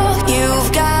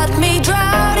 You've got me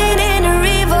drowning in a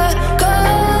river,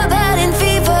 cold out in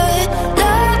fever.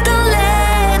 Love, don't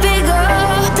let me go.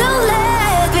 Don't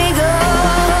let me go.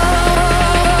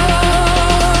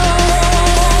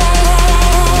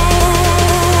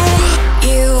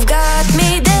 You've got me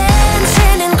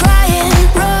dancing and crying,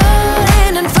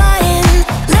 rolling and flying.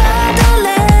 Love, don't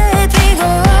let me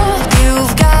go.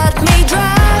 You've got me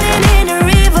drowning in a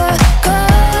river,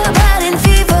 cold out in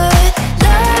fever.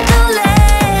 Love, don't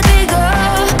let me go.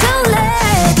 Don't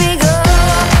let me go.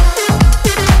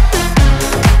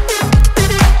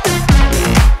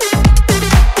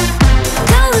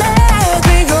 Don't let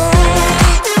me go.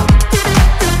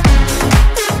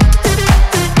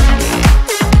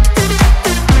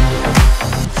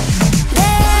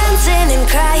 Dancing and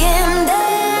crying,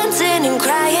 dancing and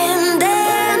crying,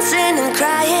 dancing and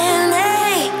crying.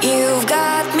 Hey, you've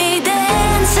got me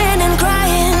dancing and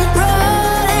crying,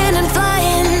 rolling and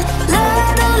flying.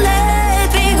 Love, don't let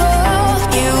me go.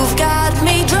 You've got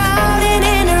me drowning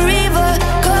in a river,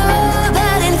 cold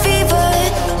out in fever.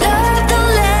 Love,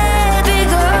 don't let me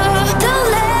go. Don't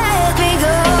let me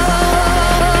go.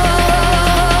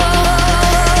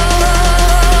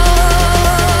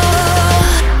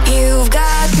 You've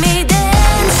got me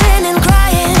dancing and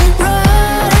crying,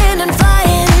 rolling and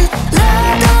flying.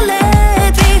 Love, don't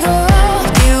let me go.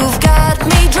 You've got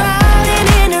me drowning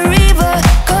in a river,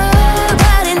 cold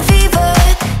out in fever.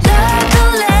 Love,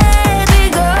 don't let me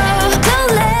go.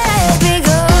 Don't let me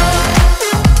go.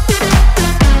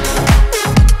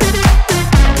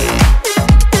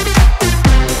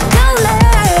 Don't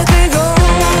let me go.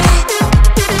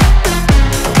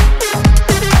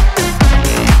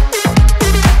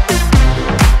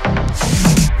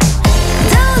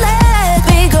 Don't let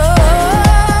me go.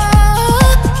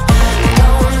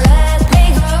 Don't let me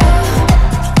go.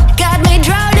 Got me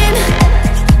drowning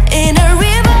in a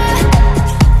river.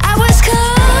 I was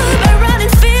cold, but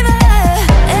running fever.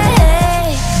 Hey.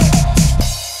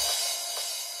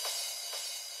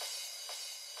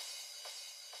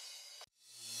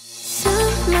 So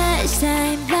much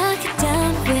time, lock it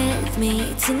down with me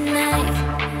tonight.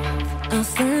 All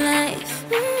for life.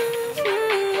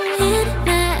 In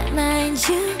my mind,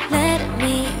 you let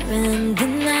me run the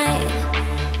night.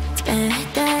 It's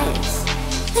paradise.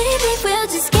 Maybe we'll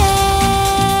just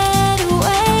get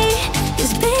away,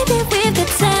 'cause baby, we've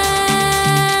got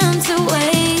time to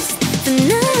waste. For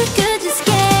now, we could just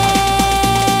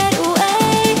get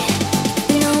away.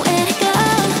 Nowhere to go.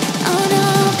 Oh no,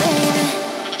 baby.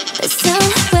 There's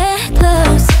somewhere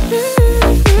close.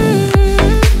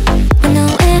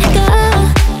 Nowhere to go.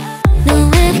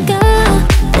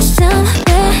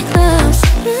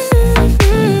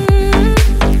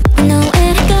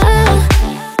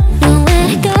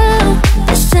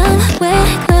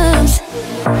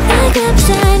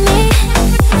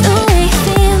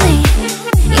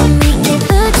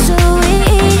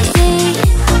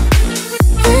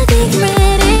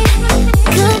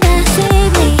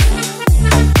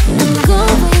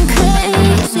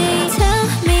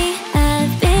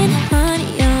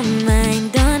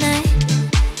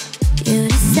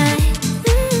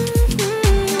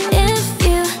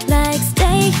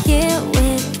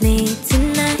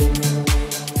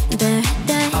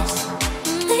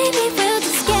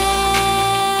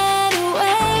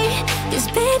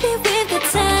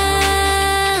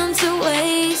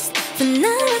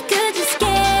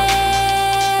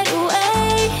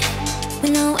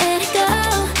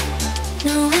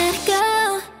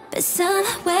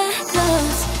 somewhere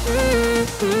close.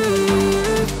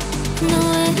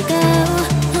 Nowhere to go,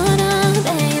 oh no,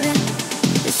 baby.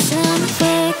 There's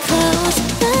somewhere close.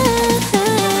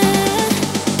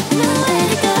 Nowhere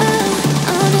to go,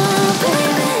 oh no,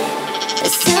 baby.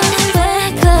 There's somewhere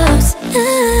close.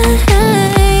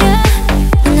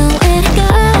 Nowhere to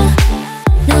go,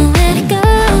 nowhere to go.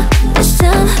 There's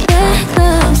somewhere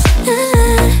close.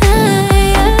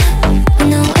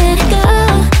 Nowhere to go,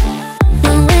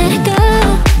 nowhere to go.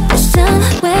 There's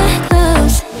somewhere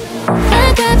close.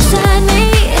 Right beside me,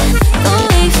 the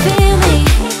way you feel me,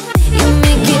 you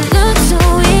make it look so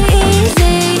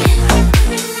easy.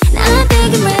 Now I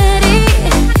think I'm ready,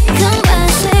 come by,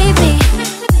 save me.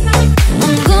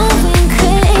 I'm going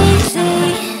crazy.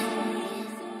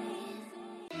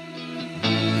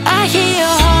 I hear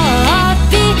your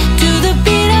heartbeat to the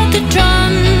beat of the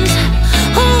drums.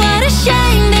 Oh, what a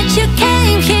shame that you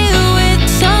came here with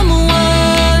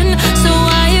someone. So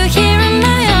while you're here in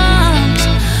my arms,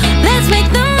 let's make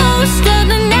the most of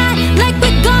the night, like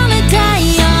we're gonna die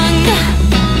young.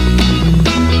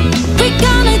 We're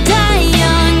gonna die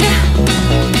young.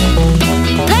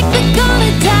 Like we're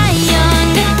gonna die young.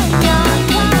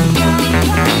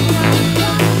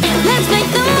 Let's make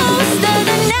the most of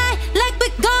the night, like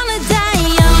we're gonna die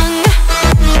young.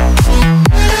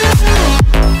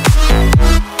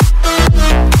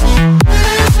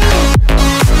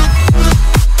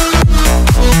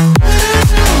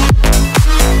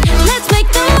 Let's make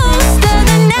the most of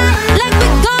the night, like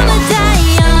we're gonna die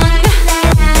young.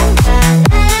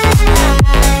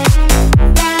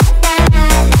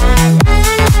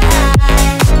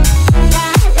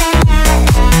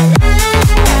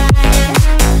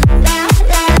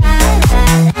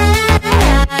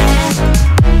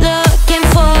 Looking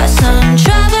for some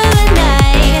trouble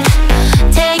tonight.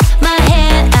 Take my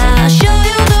hand, I'll show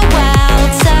you the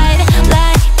wild side.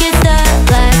 Like it's the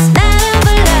last night of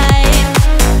a life.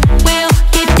 We'll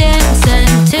keep dancing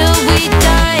till we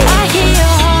die. I hear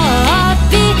your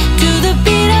heartbeat to the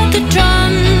beat of the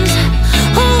drums.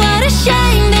 Oh, what a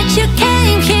shame that you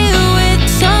came here with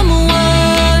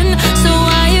someone. So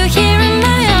while you're here in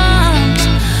my arms,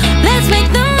 let's make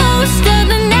the most of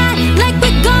the night, like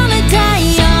we're gonna die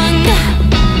young.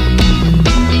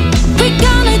 We're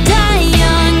gonna die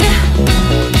young.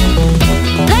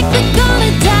 Like we're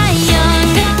gonna die young.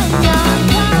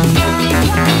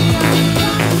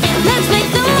 Let's make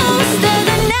the most of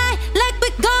the night, like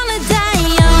we're gonna die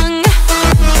young.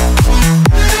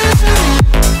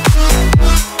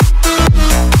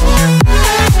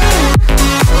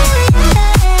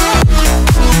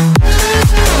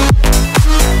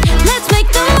 Let's make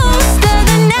the most of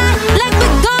the night, like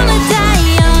we're gonna die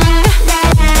young.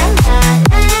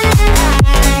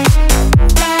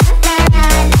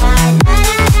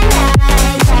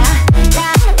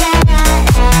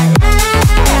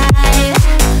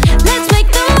 Let's make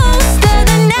the most of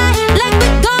the night, like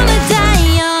we're gonna die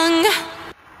young.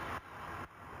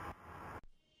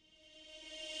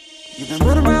 You've been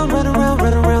running around,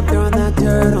 throwing that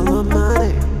dirt all on my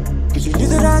name. Cause you knew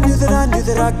that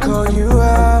I'd call you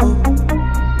out.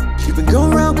 You've been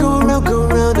going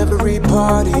around every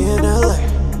party in LA.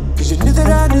 Cause you knew that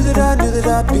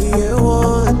I'd be your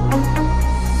one.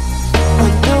 I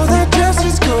know that dress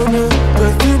is gonna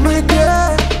perfume my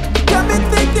girl. Got me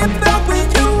thinking about when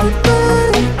you were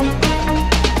mine.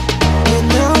 And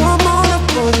now I'm all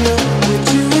up on you. Would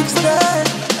you expect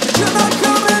that you're not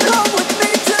coming home with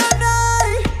me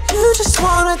tonight? You just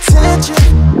want attention,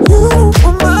 you don't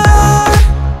want my heart.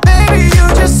 Maybe you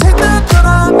just hit the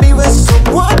thought of me with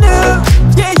someone new.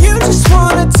 Yeah, you just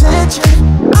want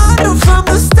attention, I knew from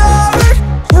the start.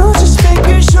 You just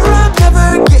making sure I'm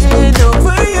never getting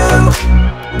over you.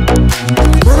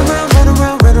 Run around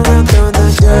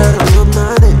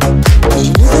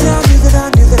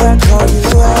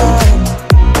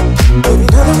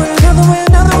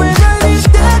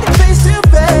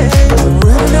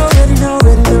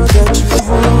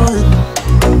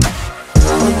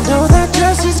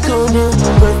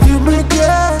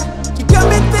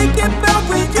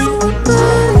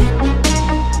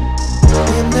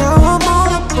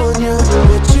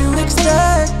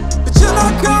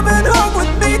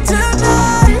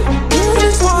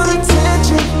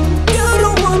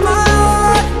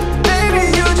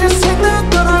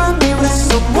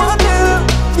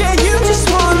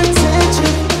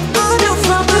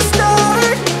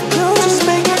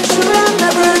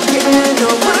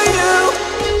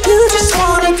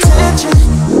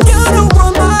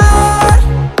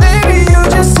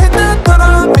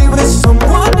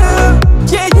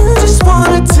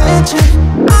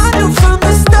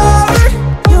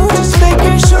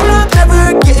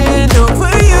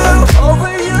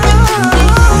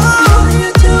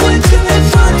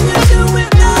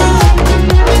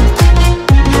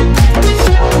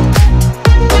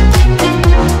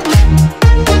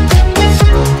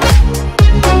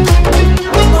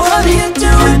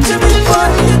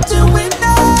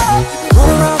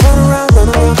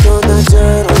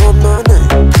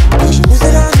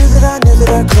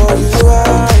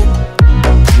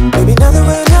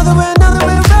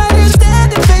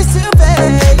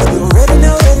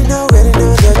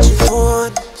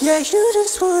like you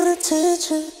just want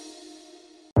attention.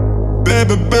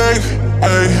 Baby,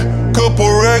 ayy,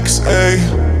 couple racks, ayy,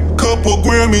 couple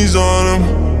Grammys on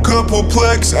them, couple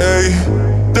plex, ayy,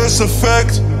 that's a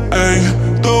fact, ayy,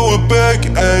 throw it back,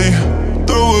 ayy,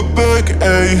 throw it back,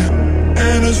 ayy,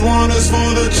 and this one is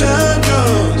for the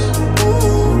champions.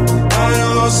 I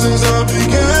ain't lost since I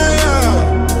began,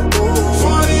 yeah.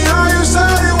 Funny how you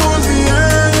said it was the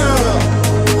end, yeah.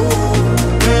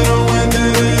 Then I went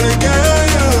and did it again,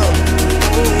 yeah.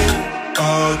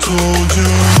 I told you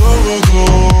long ago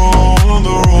on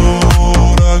the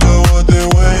road, I got what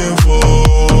they're waiting for.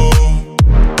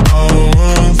 I don't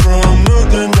run from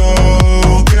nothing, no.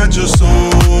 Catch your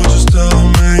soul, just tell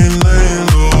them I ain't laying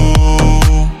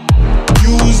low.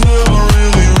 You was never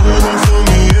really rooting for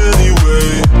me anyway.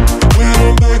 When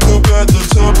I'm back up at the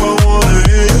top, I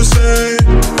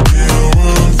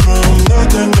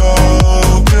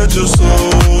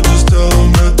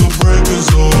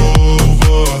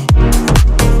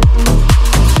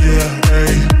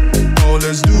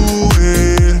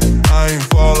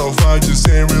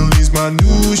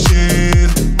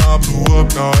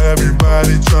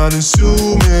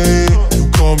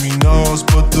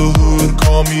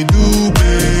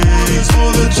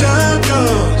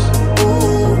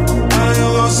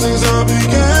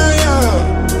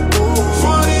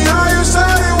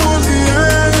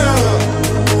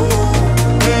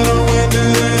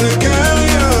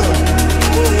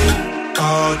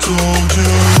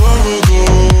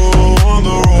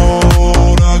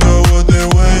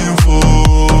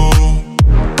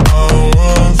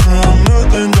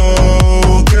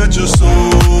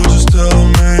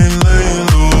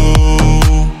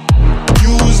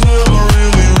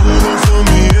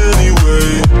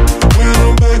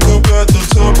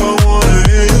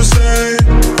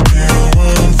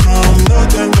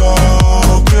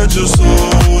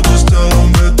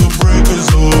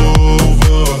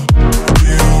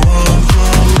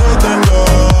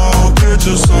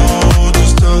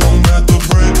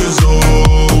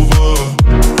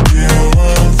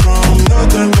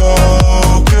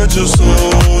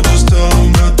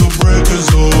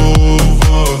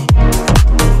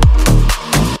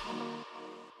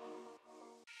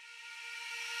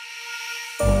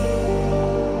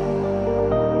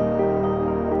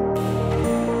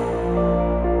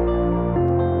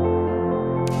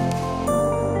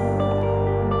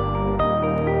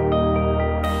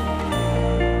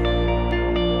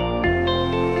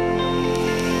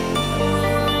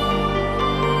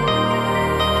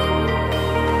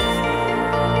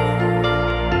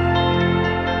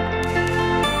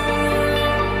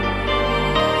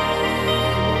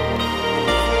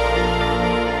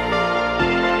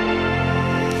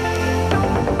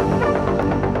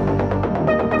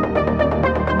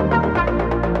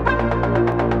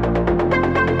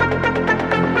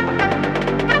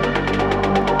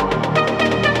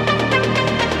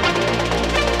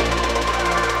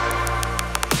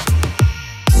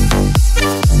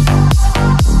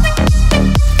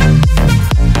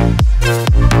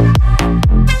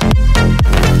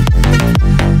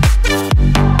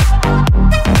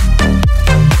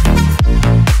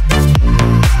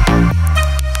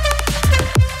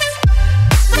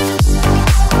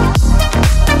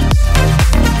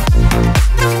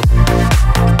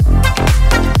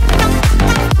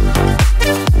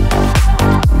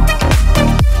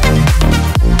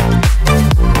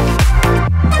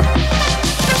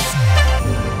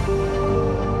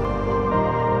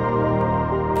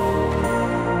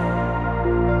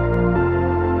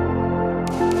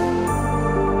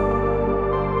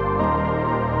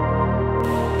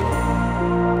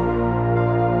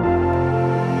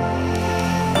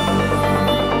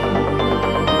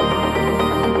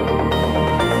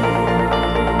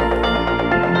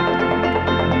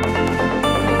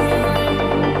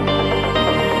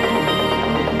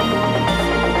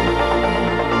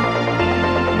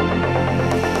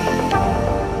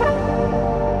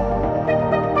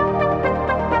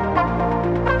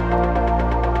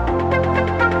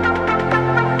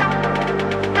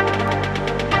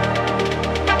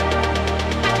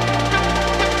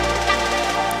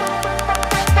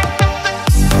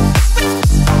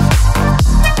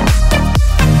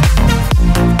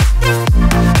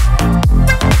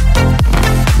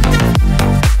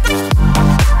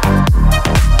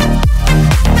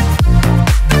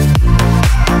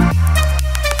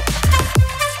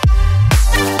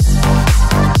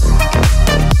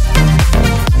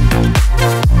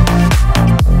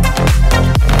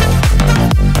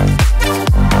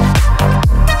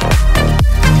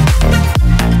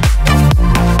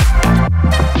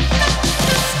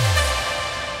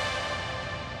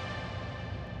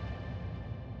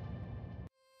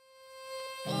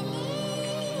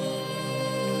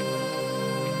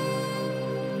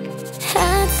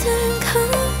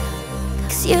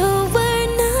 'cause you were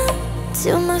numb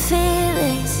to my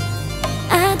feelings.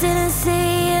 I didn't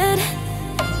see it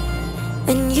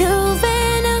when you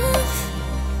ran off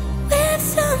with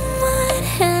someone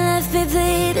and left me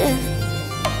bleeding.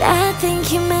 I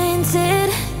think you meant it,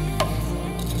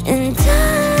 and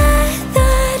all I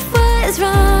thought was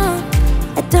wrong.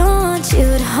 I don't want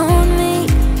you to hold me.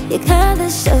 Your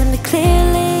colors showed me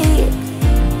clearly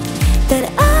that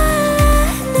all I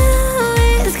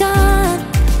knew is gone.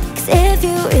 'Cause if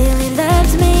you really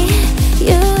loved me,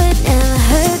 you would never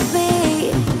hurt me.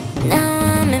 Now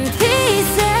I'm in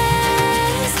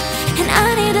pieces, and I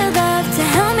need a love to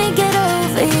help me get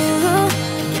over you.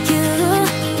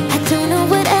 I don't know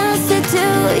what else to do.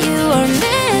 You are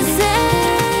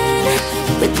missing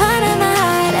with part of my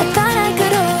heart I thought I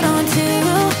could hold on to.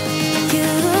 You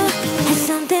had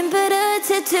something better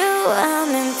to do.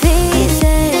 I'm in pieces.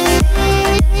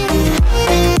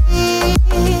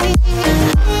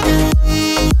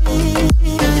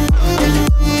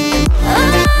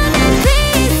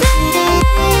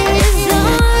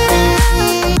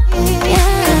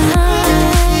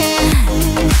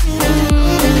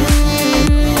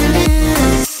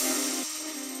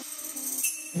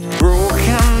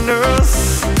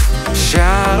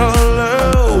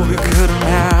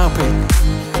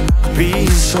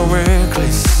 So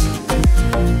reckless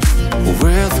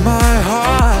with my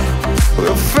heart,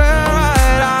 we'll fell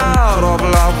right out of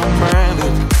love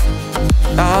romantic.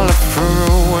 I left for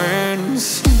ruins,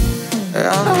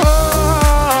 and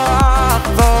what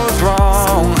was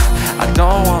wrong? I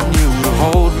don't want you to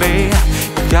hold me.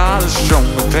 You gotta show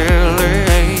me clearly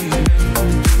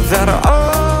that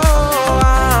all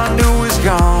I knew is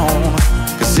gone.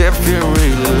 'Cause if you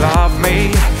really love me,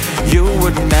 you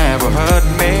would never hurt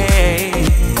me.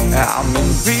 I'm in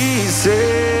pieces.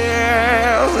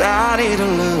 I need a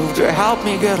love to help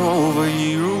me get over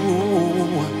you.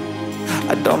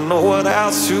 I don't know what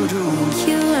else to do.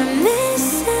 You are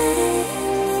missing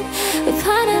a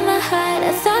part of my heart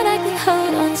I thought I could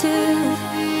hold on to.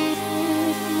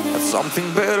 Something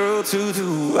better to do.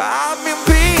 I'm in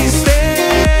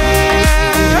pieces.